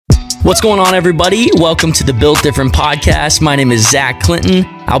What's going on, everybody? Welcome to the Built Different podcast. My name is Zach Clinton.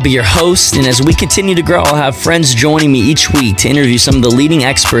 I'll be your host, and as we continue to grow, I'll have friends joining me each week to interview some of the leading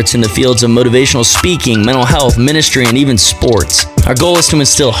experts in the fields of motivational speaking, mental health, ministry, and even sports. Our goal is to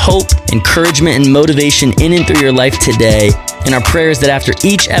instill hope, encouragement, and motivation in and through your life today. And our prayer is that after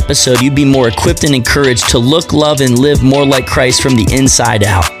each episode, you'd be more equipped and encouraged to look, love, and live more like Christ from the inside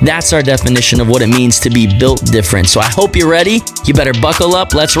out. That's our definition of what it means to be built different. So I hope you're ready. You better buckle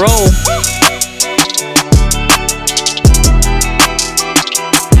up. Let's roll.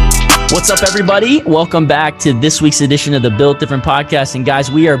 What's up, everybody? Welcome back to this week's edition of the Built Different podcast. And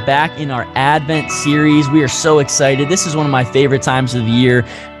guys, we are back in our Advent series. We are so excited. This is one of my favorite times of the year,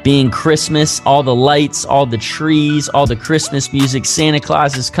 being Christmas, all the lights, all the trees, all the Christmas music. Santa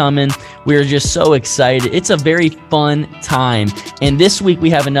Claus is coming. We are just so excited. It's a very fun time. And this week we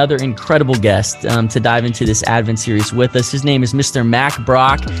have another incredible guest to dive into this Advent series with us. His name is Mr. Mack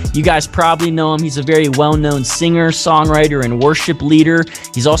Brock. You guys probably know him. He's a very well-known singer, songwriter, and worship leader.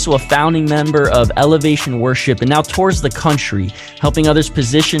 He's also a founding member of Elevation Worship and now tours the country, helping others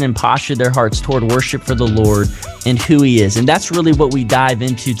position and posture their hearts toward worship for the Lord and who He is. And that's really what we dive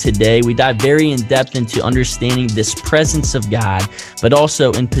into today. We dive very in depth into understanding this presence of God, but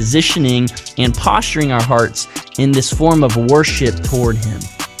also in positioning and posturing our hearts in this form of worship toward Him.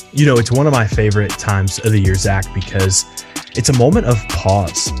 You know, it's one of my favorite times of the year, Zach, because it's a moment of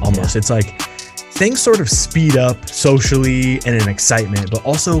pause almost. Yeah. It's like things sort of speed up socially and in excitement, but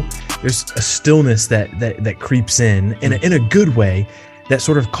also there's a stillness that creeps in a good way that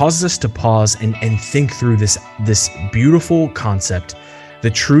sort of causes us to pause and think through this beautiful concept, the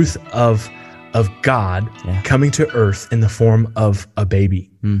truth of God coming to earth in the form of a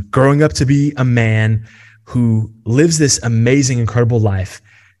baby, growing up to be a man who lives this amazing, incredible life,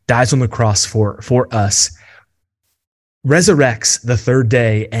 dies on the cross for us, resurrects the third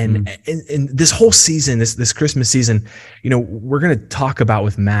day. And this whole season, this Christmas season, you know, we're going to talk about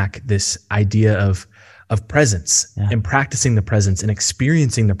with Mack this idea of presence and practicing the presence and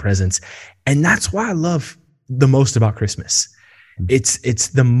experiencing the presence. And that's why I love the most about Christmas. It's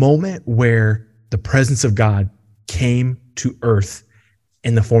the moment where the presence of God came to earth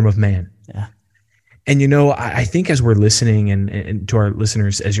in the form of man. Yeah. And, you know, I think as we're listening and to our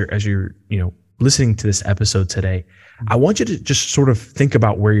listeners, as you're, you know, listening to this episode today, I want you to just sort of think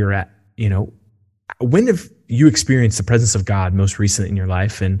about where you're at. You know, when have you experienced the presence of God most recently in your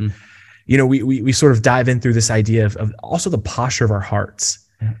life? And, you know, we sort of dive in through this idea of also the posture of our hearts.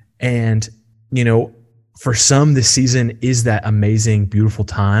 Yeah. And, you know, for some, this season is that amazing, beautiful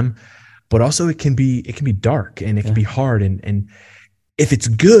time, but also it can be dark and it can be hard. And if it's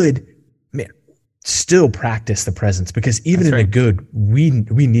good, man, still practice the presence, because even in the good, we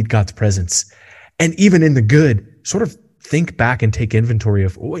need God's presence. And even in the good, sort of think back and take inventory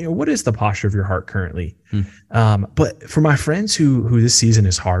of, you know, what is the posture of your heart currently? But for my friends who this season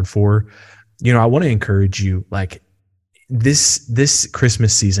is hard for, you know, I want to encourage you, like this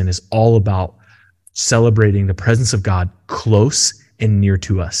Christmas season is all about celebrating the presence of God close and near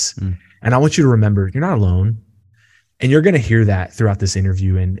to us. And I want you to remember, you're not alone. And you're going to hear that throughout this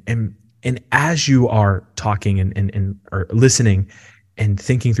interview. And as you are talking and or listening and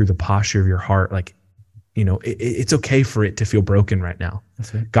thinking through the posture of your heart, like, you know, it's okay for it to feel broken right now.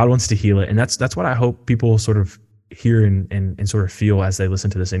 That's right. God wants to heal it. And that's what I hope people sort of hear and sort of feel as they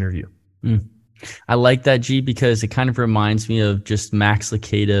listen to this interview. I like that, G, because it kind of reminds me of just Max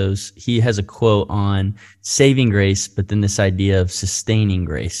Lucado's. He has a quote on saving grace, but then this idea of sustaining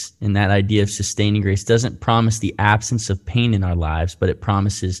grace. And that idea of sustaining grace doesn't promise the absence of pain in our lives, but it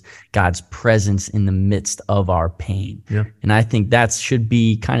promises God's presence in the midst of our pain. Yeah. And I think that should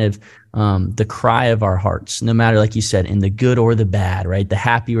be kind of the cry of our hearts, no matter, like you said, in the good or the bad, right? The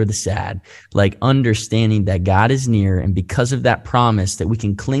happy or the sad, like understanding that God is near. And because of that promise, that we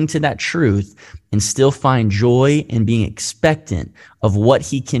can cling to that truth and still find joy in being expectant of what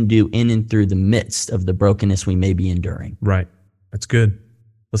He can do in and through the midst of the brokenness we may be enduring. Right. That's good.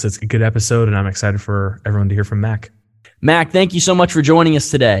 Listen, it's a good episode, and I'm excited for everyone to hear from Mack. Mack, thank you so much for joining us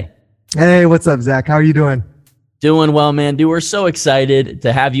today. Hey, what's up, Zach? How are you doing? Doing well, man. Dude, we're so excited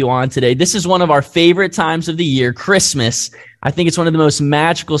to have you on today. This is one of our favorite times of the year, Christmas. I think it's one of the most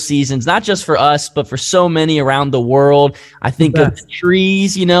magical seasons, not just for us, but for so many around the world. I think of the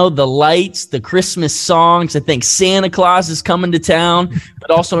trees, you know, the lights, the Christmas songs. I think Santa Claus is coming to town,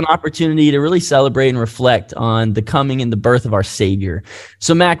 but also an opportunity to really celebrate and reflect on the coming and the birth of our Savior.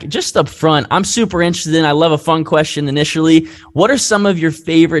 So, Mack, just up front, I'm super interested in, I love a fun question initially. What are some of your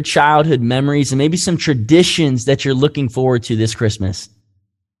favorite childhood memories and maybe some traditions that you're looking forward to this Christmas?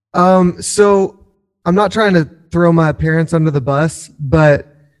 So I'm not trying to throw my parents under the bus, but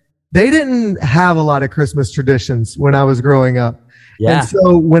they didn't have a lot of Christmas traditions when I was growing up. Yeah. And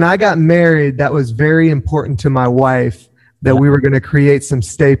so when I got married, that was very important to my wife that we were going to create some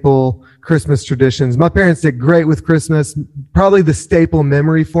staple Christmas traditions. My parents did great with Christmas. Probably the staple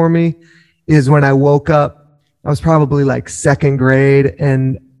memory for me is when I woke up, I was probably like second grade,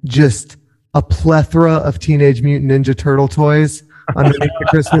 and just a plethora of Teenage Mutant Ninja Turtle toys underneath the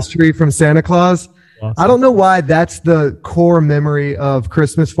Christmas tree from Santa Claus. Awesome. I don't know why that's the core memory of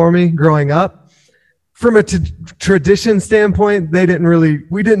Christmas for me growing up. From a tradition standpoint,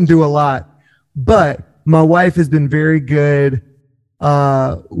 we didn't do a lot, but my wife has been very good.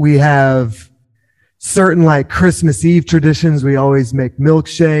 We have certain like Christmas Eve traditions. We always make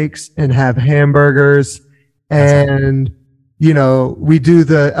milkshakes and have hamburgers, and we do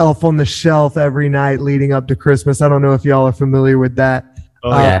the Elf on the Shelf every night leading up to Christmas. I don't know if y'all are familiar with that.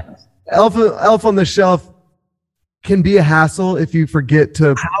 Oh yeah. Elf on the Shelf can be a hassle if you forget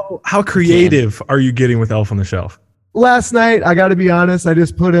to. How creative are you getting with Elf on the Shelf? Last night, I got to be honest, I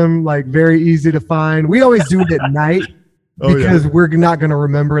just put him like very easy to find. We always do it at night because we're not going to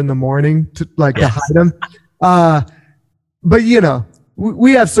remember in the morning to hide him. But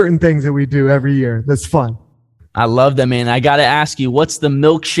we have certain things that we do every year that's fun. I love that, man. I got to ask you, what's the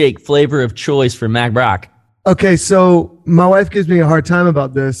milkshake flavor of choice for Mack Brock? Okay, so my wife gives me a hard time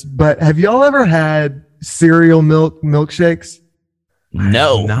about this, but have y'all ever had cereal milkshakes?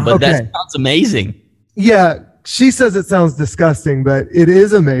 No, but that sounds amazing. Yeah, she says it sounds disgusting, but it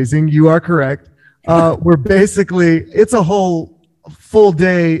is amazing. You are correct. It's a whole full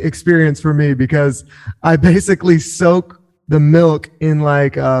day experience for me because I basically soak the milk in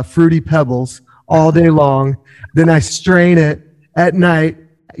like Fruity Pebbles all day long. Then I strain it at night.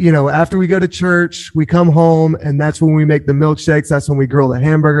 After we go to church, we come home, and that's when we make the milkshakes. That's when we grill the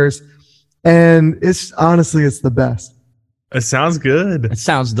hamburgers. And it's the best. It sounds good. It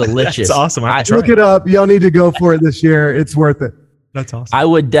sounds delicious. It's awesome. Look it up. Y'all need to go for it this year. It's worth it. That's awesome. I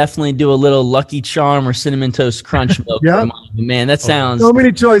would definitely do a little Lucky Charm or Cinnamon Toast Crunch milk. Yeah. Man, that sounds... So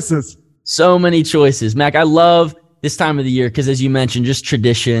many choices. So many choices. Mack, I love this time of the year because, as you mentioned, just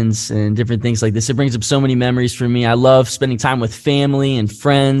traditions and different things like this. It brings up so many memories for me. I love spending time with family and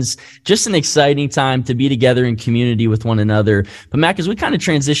friends. Just an exciting time to be together in community with one another. But Mack, as we kind of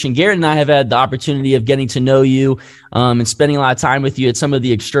transition, Garrett and I have had the opportunity of getting to know you and spending a lot of time with you at some of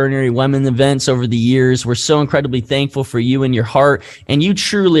the Extraordinary Women events over the years. We're so incredibly thankful for you and your heart. And you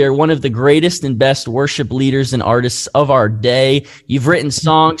truly are one of the greatest and best worship leaders and artists of our day. You've written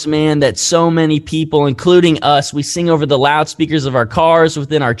songs, man, that so many people, including us, we sing over the loudspeakers of our cars,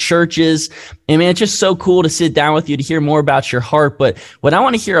 within our churches. And man, it's just so cool to sit down with you to hear more about your heart. But what I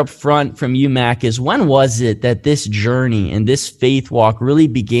want to hear up front from you, Mack, is when was it that this journey and this faith walk really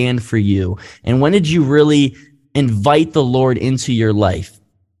began for you? And when did you really invite the Lord into your life?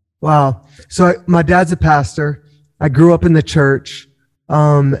 Wow. So my dad's a pastor. I grew up in the church.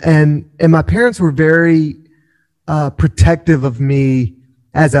 And my parents were very protective of me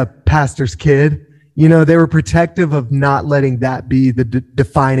as a pastor's kid. They were protective of not letting that be the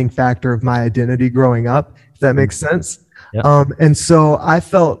defining factor of my identity growing up, if that makes sense. Yep. And so I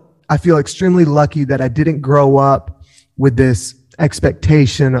feel extremely lucky that I didn't grow up with this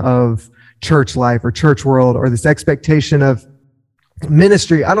expectation of church life or church world, or this expectation of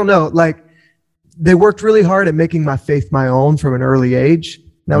ministry. I don't know, like they worked really hard at making my faith my own from an early age.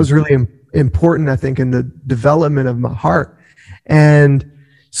 That was really important, I think, in the development of my heart. And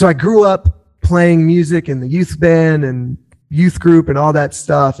so I grew up playing music in the youth band and youth group and all that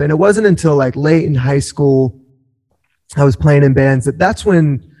stuff. And it wasn't until like late in high school, I was playing in bands, that's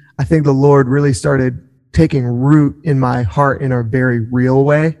when I think the Lord really started taking root in my heart in a very real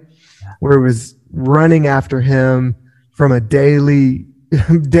way, where it was running after him from a daily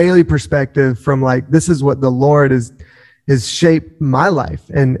perspective, from like, this is what the Lord has shaped my life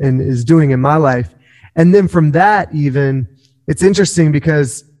and is doing in my life. And then from that, even, it's interesting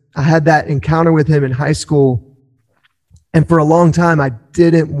because I had that encounter with him in high school. And for a long time, I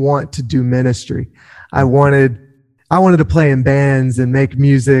didn't want to do ministry. I wanted to play in bands and make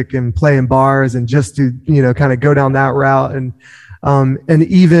music and play in bars and just to, kind of go down that route. And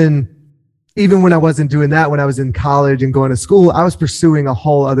even when I wasn't doing that, when I was in college and going to school, I was pursuing a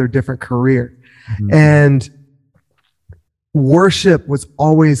whole other different career. Mm-hmm. And worship was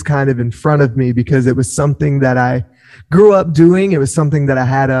always kind of in front of me because it was something that I grew up doing. It was something that I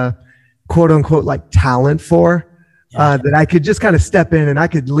had a quote unquote like talent for, that I could just kind of step in and I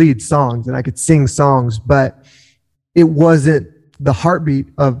could lead songs and I could sing songs, but it wasn't the heartbeat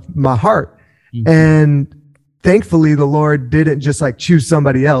of my heart. Mm-hmm. And thankfully, the Lord didn't just like choose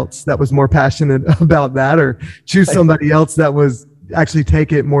somebody else that was more passionate about that, or choose somebody else that was actually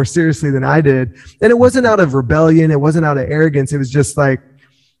take it more seriously than I did. And it wasn't out of rebellion. It wasn't out of arrogance. It was just like,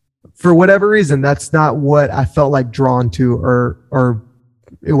 for whatever reason, that's not what I felt like drawn to, or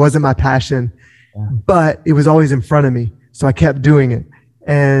it wasn't my passion, but it was always in front of me. So I kept doing it,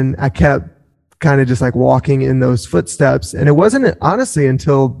 and I kept kind of just like walking in those footsteps. And it wasn't honestly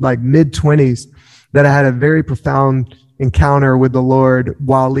until like mid-20s that I had a very profound encounter with the Lord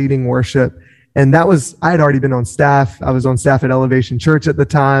while leading worship. And that was, I had already been on staff. I was on staff at Elevation Church at the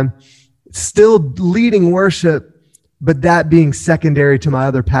time, still leading worship, but that being secondary to my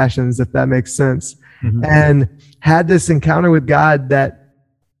other passions, if that makes sense. Mm-hmm. And had this encounter with God that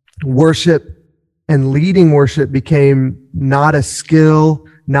worship and leading worship became not a skill,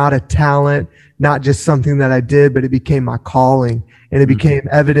 not a talent, not just something that I did, but it became my calling. And it became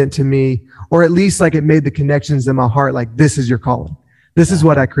evident to me, or at least like it made the connections in my heart, like, this is your calling. This is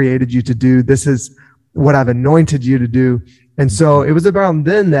what I created you to do. This is what I've anointed you to do. And so it was around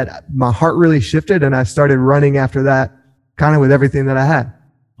then that my heart really shifted, and I started running after that kind of with everything that I had.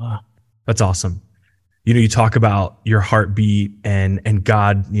 Wow. That's awesome. You know, you talk about your heartbeat and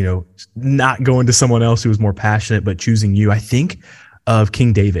God, you know, not going to someone else who was more passionate, but choosing you. I think of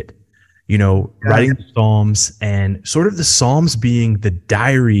King David, you know, writing the Psalms, and sort of the Psalms being the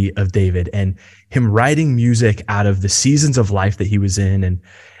diary of David, and him writing music out of the seasons of life that he was in,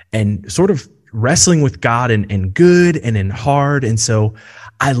 and sort of wrestling with God in good and in hard. And so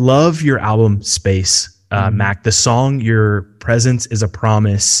I love your album Space, Mack, the song, Your Presence is a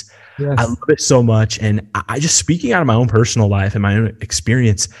Promise. Yes. I love it so much. And I just, speaking out of my own personal life and my own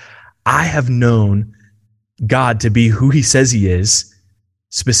experience, I have known God to be who he says he is,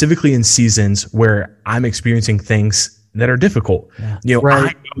 specifically in seasons where I'm experiencing things that are difficult. Yeah. You know,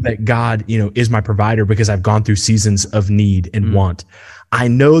 I know that God, you know, is my provider because I've gone through seasons of need and want. I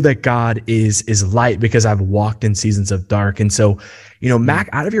know that God is light because I've walked in seasons of dark. And so, you know, Mack,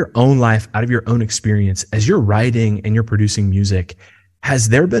 out of your own life, out of your own experience, as you're writing and you're producing music, has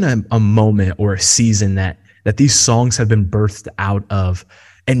there been a moment or a season that these songs have been birthed out of,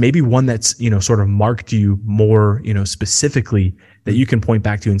 and maybe one that's, you know, sort of marked you more, you know, specifically, that you can point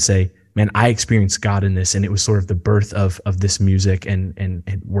back to and say, man, I experienced God in this, and it was sort of the birth of this music and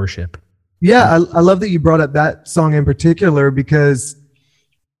worship? Yeah, I love that you brought up that song in particular, because,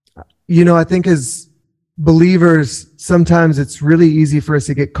 you know, I think as believers, sometimes it's really easy for us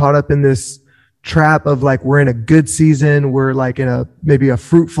to get caught up in this trap of like, we're in a good season, we're like in maybe a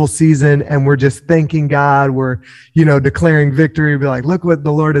fruitful season, and we're just thanking God, we're, you know, declaring victory, be like, look what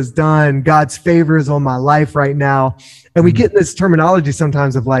the Lord has done, God's favor is on my life right now. And we get this terminology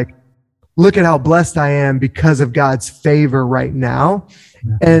sometimes of like, look at how blessed I am because of God's favor right now.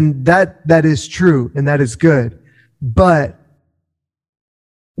 And that is true, and that is good. But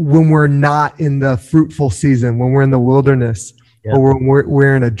when we're not in the fruitful season, when we're in the wilderness, or when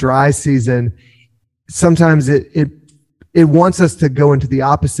we're in a dry season, sometimes it wants us to go into the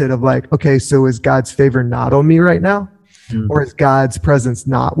opposite of like, okay, so is God's favor not on me right now? Or is God's presence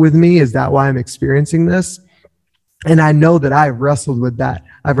not with me? Is that why I'm experiencing this? And I know that I've wrestled with that.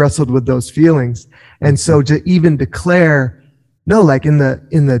 I've wrestled with those feelings. And so to even declare, no, like in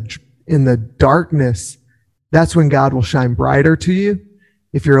the darkness, that's when God will shine brighter to you.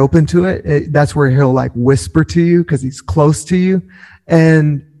 If you're open to it, that's where he'll like whisper to you because he's close to you.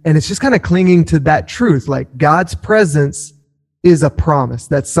 And it's just kind of clinging to that truth. Like, God's presence is a promise.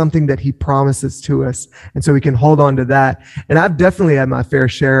 That's something that he promises to us. And so we can hold on to that. And I've definitely had my fair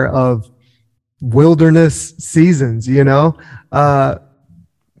share of wilderness seasons, you know.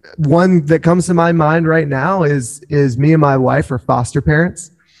 One that comes to my mind right now is me and my wife are foster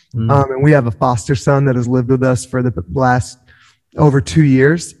parents. And we have a foster son that has lived with us for the last over 2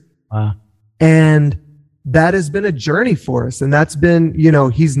 years. Wow. And that has been a journey for us. And that's been, you know,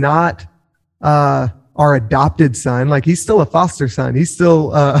 he's not our adopted son. Like, he's still a foster son. He's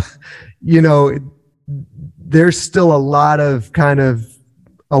still, you know, there's still a lot of kind of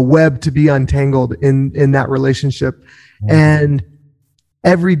a web to be untangled in that relationship. Mm-hmm. And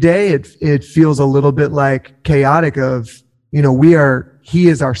every day it feels a little bit like chaotic of, you know, he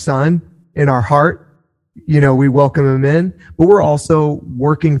is our son in our heart. You know, we welcome him in, but we're also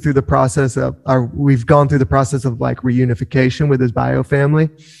working through the process we've gone through the process of like reunification with his bio family,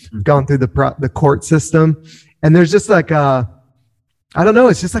 gone through the court system. And there's just like I don't know,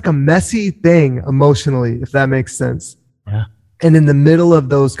 it's just like a messy thing emotionally, if that makes sense. Yeah. And in the middle of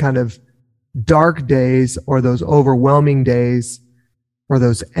those kind of dark days, or those overwhelming days, or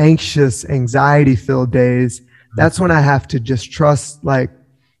those anxious, anxiety-filled days, that's when I have to just trust like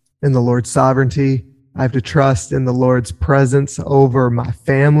in the Lord's sovereignty. I have to trust in the Lord's presence over my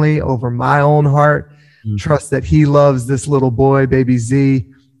family, over my own heart. trust that he loves this little boy, baby Z,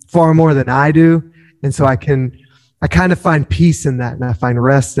 far more than I do. And so I kind of find peace in that, and I find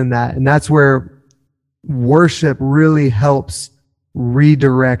rest in that. And that's where worship really helps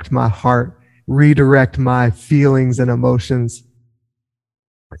redirect my heart, redirect my feelings and emotions.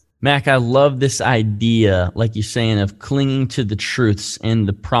 Mack, I love this idea, like you're saying, of clinging to the truths and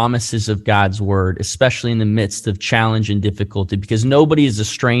the promises of God's word, especially in the midst of challenge and difficulty, because nobody is a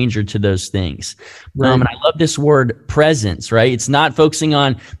stranger to those things. Right. And I love this word presence, right? It's not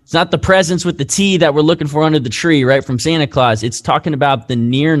the presence with the T that we're looking for under the tree, right, from Santa Claus. It's talking about the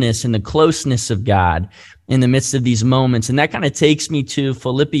nearness and the closeness of God in the midst of these moments. And that kind of takes me to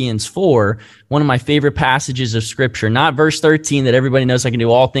Philippians 4, one of my favorite passages of scripture, not verse 13 that everybody knows I can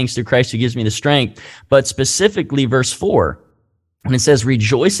do all things through Christ who gives me the strength, but specifically verse 4. And it says,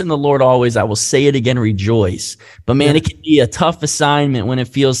 rejoice in the Lord always. I will say it again, rejoice. But man, it can be a tough assignment when it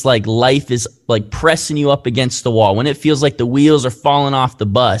feels like life is like pressing you up against the wall, when it feels like the wheels are falling off the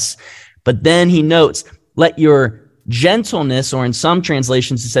bus. But then he notes, let your gentleness, or in some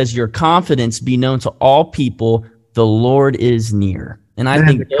translations, it says your confidence be known to all people. The Lord is near. And I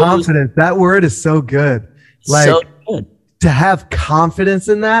think confidence, that word is so good. Like, so good. To have confidence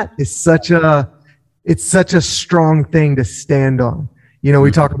in that is such a strong thing to stand on. You know, we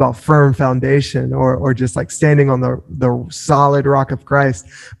talk about firm foundation or just like standing on the solid rock of Christ,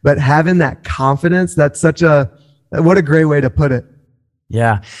 but having that confidence, what a great way to put it.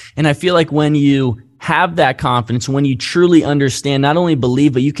 Yeah. And I feel like when you have that confidence, when you truly understand, not only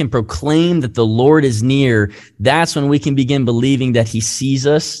believe, but you can proclaim that the Lord is near, that's when we can begin believing that he sees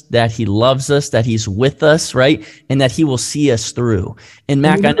us, that he loves us, that he's with us, right? And that he will see us through. And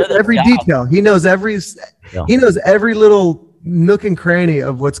Mack, I know that every detail, he knows every little nook and cranny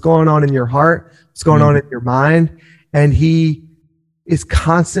of what's going on in your heart, what's going on in your mind. And he is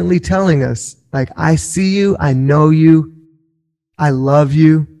constantly telling us, like, I see you, I know you, I love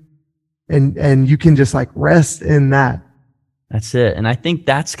you. And you can just like rest in that. That's it. And I think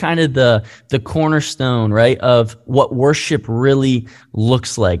that's kind of the cornerstone, right, of what worship really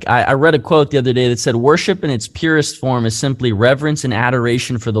looks like. I read a quote the other day that said, worship in its purest form is simply reverence and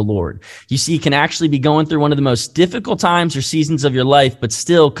adoration for the Lord. You see, you can actually be going through one of the most difficult times or seasons of your life, but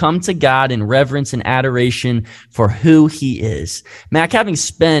still come to God in reverence and adoration for who he is. Mack, having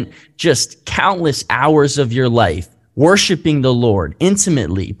spent just countless hours of your life worshiping the Lord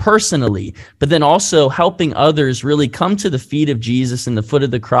intimately, personally, but then also helping others really come to the feet of Jesus and the foot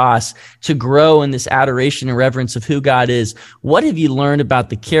of the cross to grow in this adoration and reverence of who God is. What have you learned about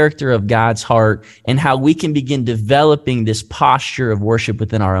the character of God's heart and how we can begin developing this posture of worship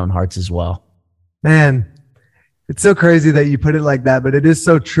within our own hearts as well? Man, it's so crazy that you put it like that, but it is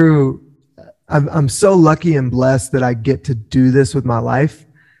so true. I'm so lucky and blessed that I get to do this with my life.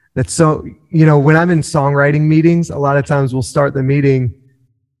 That's so, when I'm in songwriting meetings, a lot of times we'll start the meeting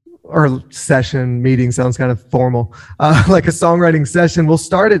meeting sounds kind of formal, like a songwriting session. We'll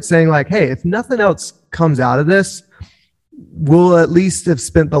start it saying like, hey, if nothing else comes out of this, we'll at least have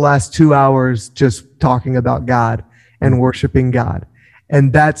spent the last 2 hours just talking about God and worshiping God.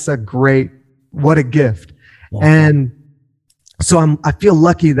 And that's what a gift. Yeah. And so I feel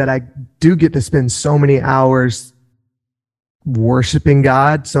lucky that I do get to spend so many hours worshiping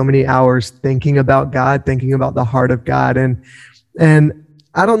God, so many hours thinking about God, thinking about the heart of God. And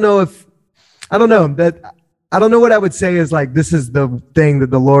I don't know what I would say is like, this is the thing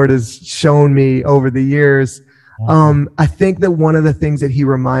that the Lord has shown me over the years. I think that one of the things that he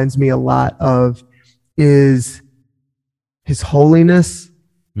reminds me a lot of is his holiness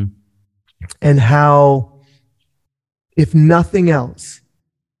and how, if nothing else,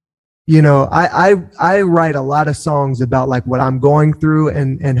 I write a lot of songs about like what I'm going through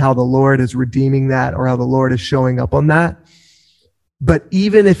and how the Lord is redeeming that, or how the Lord is showing up on that. But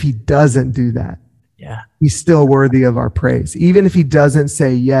even if he doesn't do that, he's still worthy of our praise. Even if he doesn't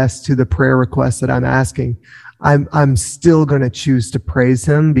say yes to the prayer request that I'm asking, I'm still going to choose to praise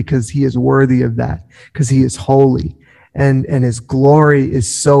him because he is worthy of that, because he is holy and his glory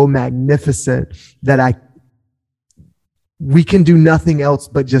is so magnificent that we can do nothing else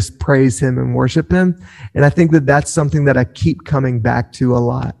but just praise him and worship him. And I think that that's something that I keep coming back to a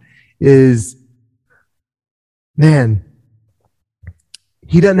lot is, man,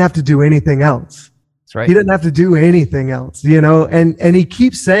 he doesn't have to do anything else. That's right. He doesn't have to do anything else, and he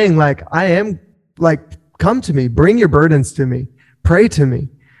keeps saying like, I am like, come to me, bring your burdens to me, pray to me.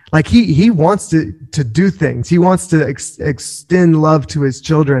 Like he wants to do things. He wants to extend love to his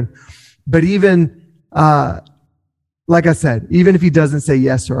children. But even, like I said, even if he doesn't say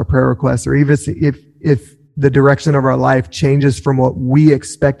yes to our prayer requests, or even if the direction of our life changes from what we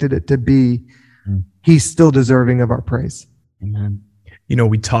expected it to be, he's still deserving of our praise. Amen.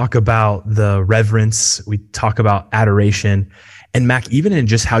 We talk about the reverence, we talk about adoration, and Mac, even in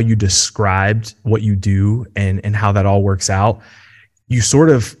just how you described what you do and how that all works out, you sort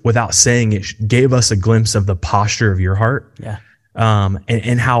of, without saying it, gave us a glimpse of the posture of your heart. Yeah.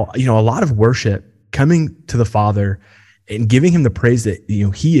 And how, a lot of worship coming to the Father and giving him the praise that,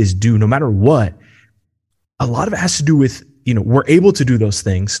 he is due no matter what. A lot of it has to do with, we're able to do those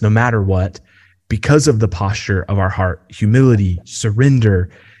things no matter what, because of the posture of our heart, humility, surrender,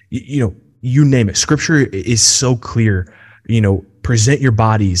 you name it. Scripture is so clear, present your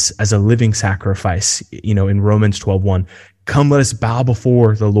bodies as a living sacrifice, in Romans 12:1. Come, let us bow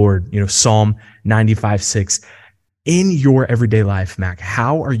before the Lord, Psalm 95:6. In your everyday life, Mac,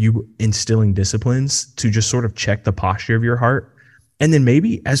 how are you instilling disciplines to just sort of check the posture of your heart? And then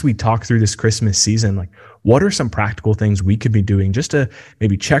maybe as we talk through this Christmas season, like, what are some practical things we could be doing just to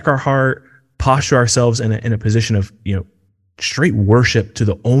maybe check our heart, posture ourselves in a position of, straight worship to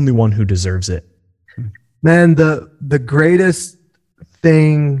the only one who deserves it? Man, the greatest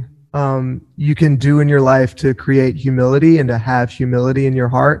thing you can do in your life to create humility and to have humility in your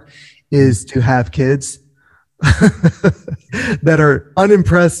heart is to have kids that are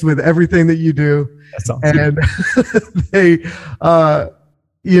unimpressed with everything that you do. That's awesome. And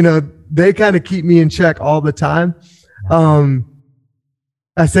they kind of keep me in check all the time.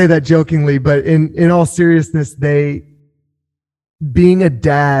 I say that jokingly, but in all seriousness, being a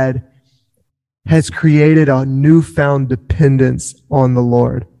dad has created a newfound dependence on the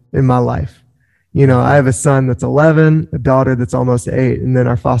Lord in my life. I have a son that's 11, a daughter that's almost 8, and then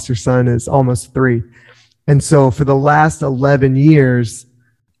our foster son is almost 3. And so for the last 11 years,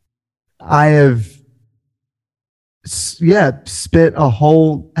 I have, had a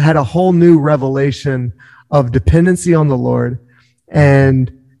whole new revelation of dependency on the Lord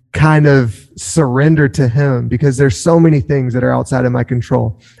and kind of surrender to him, because there's so many things that are outside of my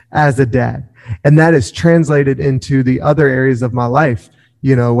control as a dad. And that is translated into the other areas of my life,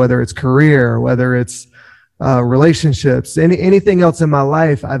 whether it's career, whether it's relationships, anything else in my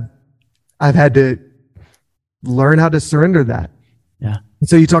life. I've had to learn how to surrender that. Yeah.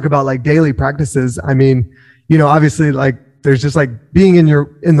 So you talk about like daily practices. I mean, obviously, like, there's just like being in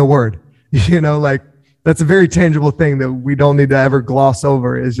the Word, like, that's a very tangible thing that we don't need to ever gloss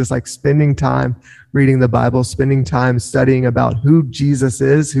over, is just like spending time reading the Bible, spending time studying about who Jesus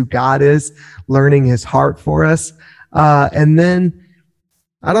is, who God is, learning his heart for us. And then,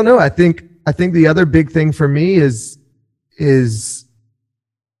 I don't know, I think the other big thing for me is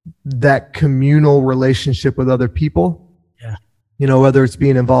that communal relationship with other people. Yeah. Whether it's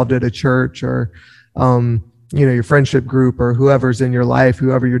being involved at a church or, your friendship group or whoever's in your life,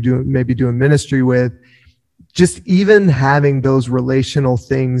 whoever you're maybe doing ministry with, just even having those relational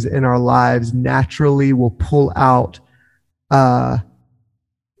things in our lives naturally will pull out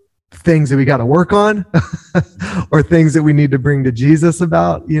things that we got to work on or things that we need to bring to Jesus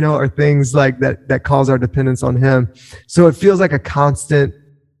about, or things like that cause our dependence on him. So it feels like a constant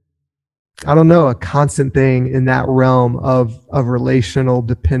thing in that realm of relational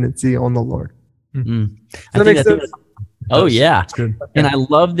dependency on the Lord. Mm-hmm. Does that make sense? Oh, yeah. That's good. And I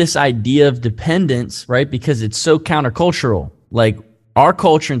love this idea of dependence, right? Because it's so countercultural. Like, our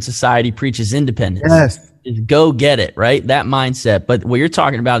culture and society preaches independence. Yes. Just go get it, right? That mindset. But what you're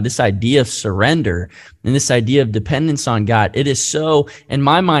talking about, this idea of surrender and this idea of dependence on God, it is so, in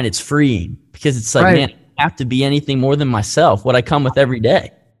my mind, it's freeing, because it's like, man, I don't have to be anything more than myself, what I come with every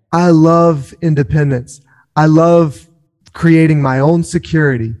day. I love independence. I love creating my own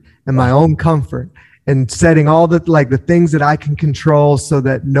security and my own comfort, and setting all the things that I can control so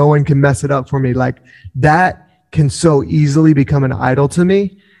that no one can mess it up for me. Like, that can so easily become an idol to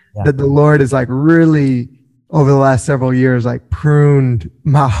me, that the Lord is like really over the last several years, like, pruned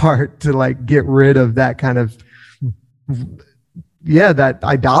my heart to like get rid of that kind of, that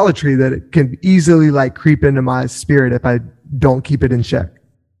idolatry that it can easily like creep into my spirit if I don't keep it in check.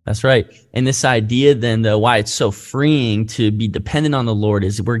 That's right. And this idea then, though, why it's so freeing to be dependent on the Lord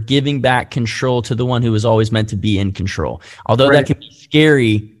is we're giving back control to the one who was always meant to be in control. Although that can be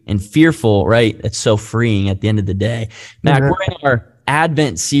scary and fearful, right? It's so freeing at the end of the day. Mac, we're in our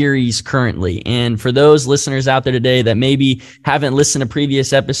Advent series currently. And for those listeners out there today that maybe haven't listened to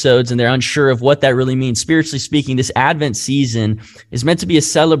previous episodes and they're unsure of what that really means, spiritually speaking, this Advent season is meant to be a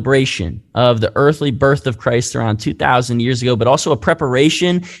celebration of the earthly birth of Christ around 2,000 years ago, but also a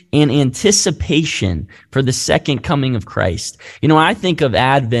preparation and anticipation for the second coming of Christ. When I think of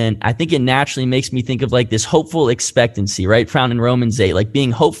Advent, I think it naturally makes me think of like this hopeful expectancy, right? Found in Romans 8, like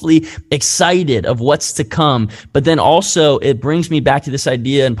being hopefully excited of what's to come. But then also it brings me back back to this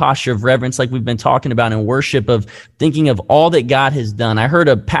idea and posture of reverence, like we've been talking about in worship, of thinking of all that God has done. I heard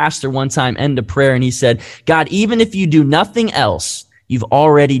a pastor one time end a prayer and he said, God, even if you do nothing else, you've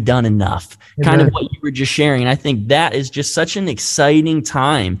already done enough. Amen. Kind of what you were just sharing. And I think that is just such an exciting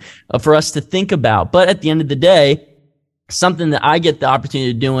time for us to think about. But at the end of the day, something that I get the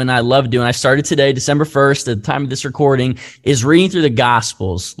opportunity to do and I love doing, I started today, December 1st, at the time of this recording, is reading through the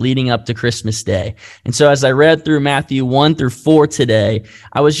Gospels leading up to Christmas Day. And so as I read through Matthew 1 through 4 today,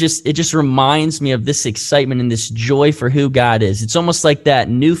 it just reminds me of this excitement and this joy for who God is. It's almost like that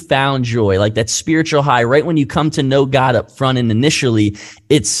newfound joy, like that spiritual high, right when you come to know God up front and initially,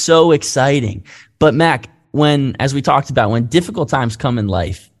 it's so exciting. But Mac, as we talked about, when difficult times come in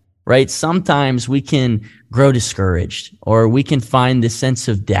life, right? Sometimes we can grow discouraged, or we can find this sense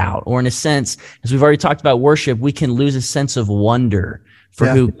of doubt, or in a sense, as we've already talked about worship, we can lose a sense of wonder for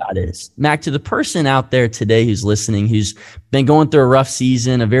who God is. Mac, to the person out there today who's listening, who's been going through a rough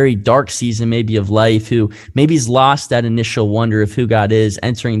season, a very dark season maybe of life, who maybe has lost that initial wonder of who God is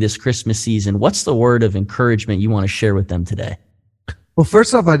entering this Christmas season, what's the word of encouragement you want to share with them today? Well,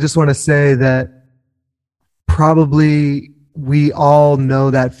 first off, I just want to say that probably we all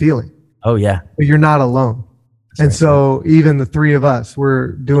know that feeling. Oh, yeah. But you're not alone. That's and right. so even the three of us,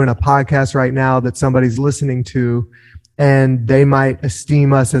 we're doing a podcast right now that somebody's listening to, and they might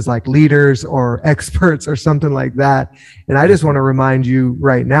esteem us as like leaders or experts or something like that. And I just want to remind you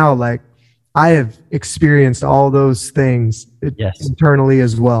right now, like, I have experienced all those things internally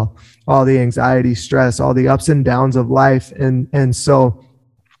as well. All the anxiety, stress, all the ups and downs of life. And so,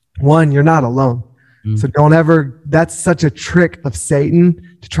 one, you're not alone. So don't ever, that's such a trick of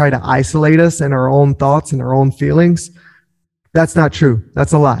Satan to try to isolate us in our own thoughts and our own feelings. That's not true.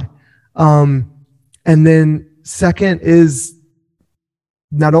 That's a lie. And then second is,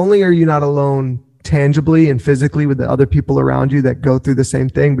 not only are you not alone tangibly and physically with the other people around you that go through the same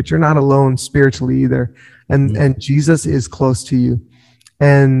thing, but you're not alone spiritually either. And Jesus is close to you,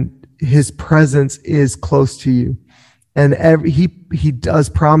 and his presence is close to you. And he does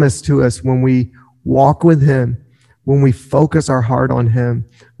promise to us, when we walk with him, when we focus our heart on him,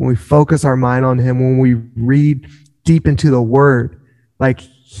 when we focus our mind on him, when we read deep into the word, like,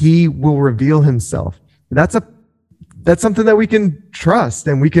 he will reveal himself. That's something that we can trust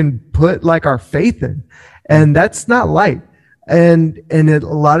and we can put like our faith in. And that's not light. And a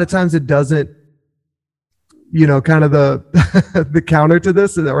lot of times it doesn't, kind of the counter to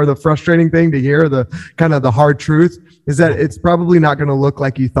this, or the frustrating thing to hear, the kind of the hard truth, is that it's probably not going to look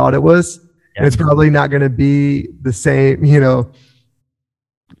like you thought it was. And it's probably not going to be the same,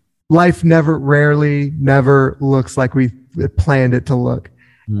 life rarely looks like we planned it to look.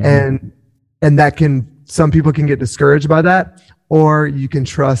 And that some people can get discouraged by that, or you can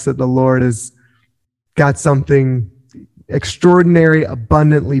trust that the Lord has got something extraordinary,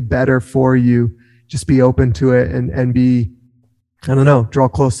 abundantly better for you. Just be open to it and be, draw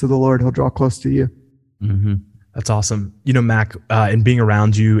close to the Lord. He'll draw close to you. Mm-hmm. That's awesome. Mac, and being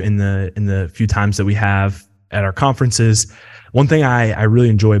around you in the few times that we have at our conferences, one thing I really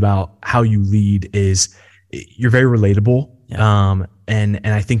enjoy about how you lead is you're very relatable. Yeah. And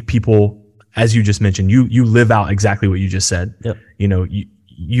I think people, as you just mentioned, you live out exactly what you just said. Yep.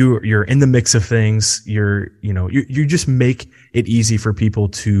 You're in the mix of things. You just make it easy for people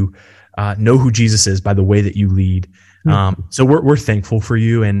to know who Jesus is by the way that you lead. So we're thankful for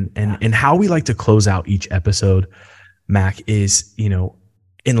you, and how we like to close out each episode, Mac, is,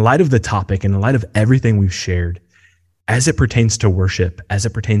 in light of the topic and in light of everything we've shared, as it pertains to worship, as it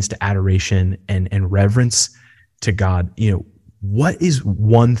pertains to adoration and reverence to God, what is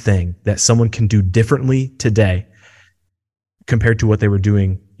one thing that someone can do differently today compared to what they were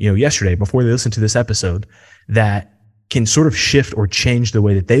doing, yesterday before they listened to this episode, that can sort of shift or change the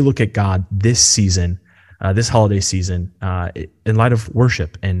way that they look at God this season, this holiday season, in light of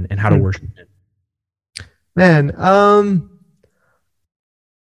worship and how to worship it? Man,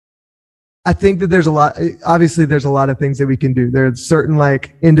 I think that there's a lot of things that we can do. There's certain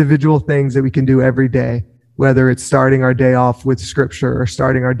like individual things that we can do every day, whether it's starting our day off with scripture or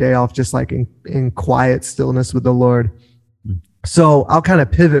starting our day off just like in quiet stillness with the Lord. So I'll kind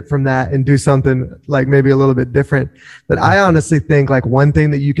of pivot from that and do something like maybe a little bit different. But I honestly think like one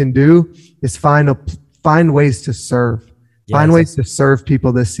thing that you can do is find ways to serve. Yes. Find ways to serve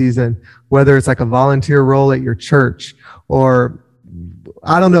people this season, whether it's like a volunteer role at your church, or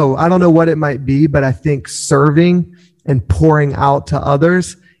I don't know what it might be, but I think serving and pouring out to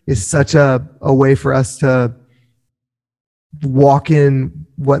others is such a way for us to walk in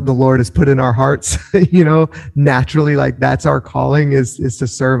what the Lord has put in our hearts, naturally, like that's our calling is to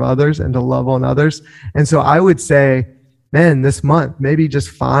serve others and to love on others. And so I would say man, this month, maybe just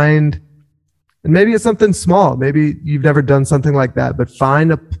find, and maybe it's something small. Maybe you've never done something like that, but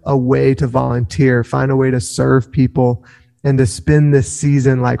find a way to volunteer, find a way to serve people and to spend this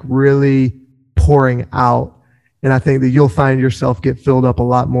season like really pouring out. And I think that you'll find yourself get filled up a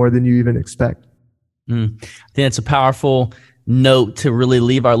lot more than you even expect. I think it's a powerful note to really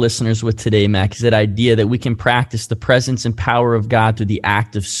leave our listeners with today, Mack, is that idea that we can practice the presence and power of God through the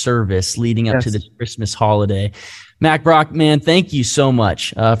act of service leading up to the Christmas holiday. Mack Brock, man, thank you so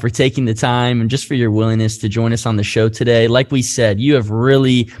much for taking the time and just for your willingness to join us on the show today. Like we said, you have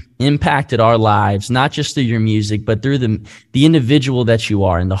really impacted our lives, not just through your music, but through the individual that you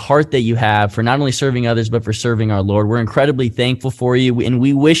are and the heart that you have for not only serving others, but for serving our Lord. We're incredibly thankful for you, and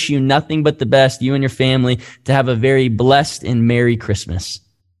we wish you nothing but the best, you and your family, to have a very blessed and Merry Christmas.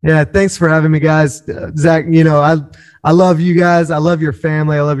 Yeah, thanks for having me, guys. Zach, I love you guys. I love your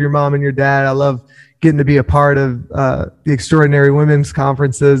family. I love your mom and your dad. I love getting to be a part of the Extraordinary Women's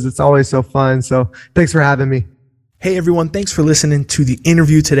Conferences. It's always so fun. So thanks for having me. Hey everyone, thanks for listening to the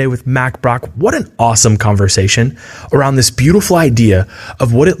interview today with Mack Brock. What an awesome conversation around this beautiful idea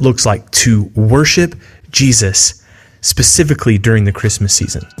of what it looks like to worship Jesus, specifically during the Christmas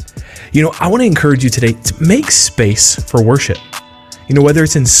season. I want to encourage you today to make space for worship. Whether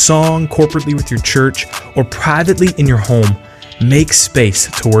it's in song, corporately with your church, or privately in your home, make space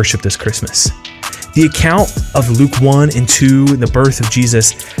to worship this Christmas. The account of Luke 1 and 2, the birth of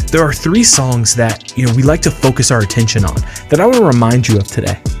Jesus, there are 3 songs that we like to focus our attention on that I want to remind you of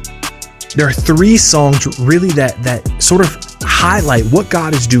today. There are 3 songs really that sort of highlight what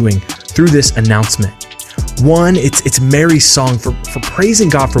God is doing through this announcement. One, it's Mary's song for praising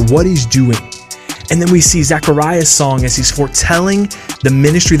God for what he's doing. And then we see Zechariah's song as he's foretelling the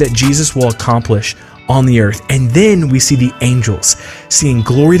ministry that Jesus will accomplish on the earth. And then we see the angels singing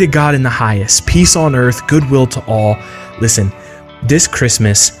glory to God in the highest, peace on earth, goodwill to all. Listen, this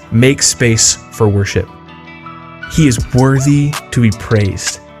Christmas, make space for worship. He is worthy to be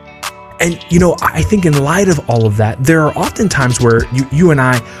praised. And, I think in light of all of that, there are often times where you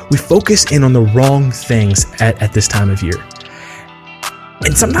and we focus in on the wrong things at this time of year.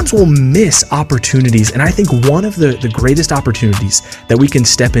 And sometimes we'll miss opportunities. And I think one of the greatest opportunities that we can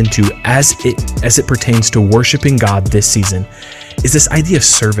step into as it pertains to worshiping God this season is this idea of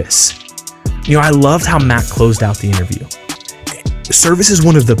service. I loved how Matt closed out the interview. Service is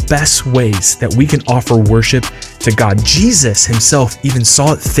one of the best ways that we can offer worship to God. Jesus himself even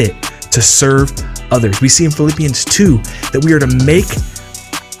saw it fit to serve others. We see in Philippians 2 that we are to make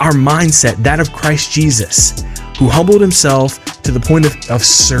our mindset that of Christ Jesus, who humbled himself to the point of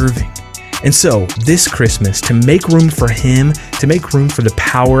serving. And so this Christmas, to make room for him, to make room for the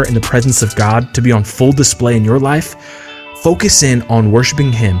power and the presence of God to be on full display in your life, focus in on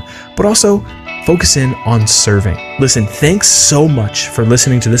worshiping him, but also focus in on serving. Listen, thanks so much for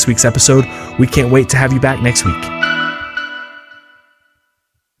listening to this week's episode. We can't wait to have you back next week.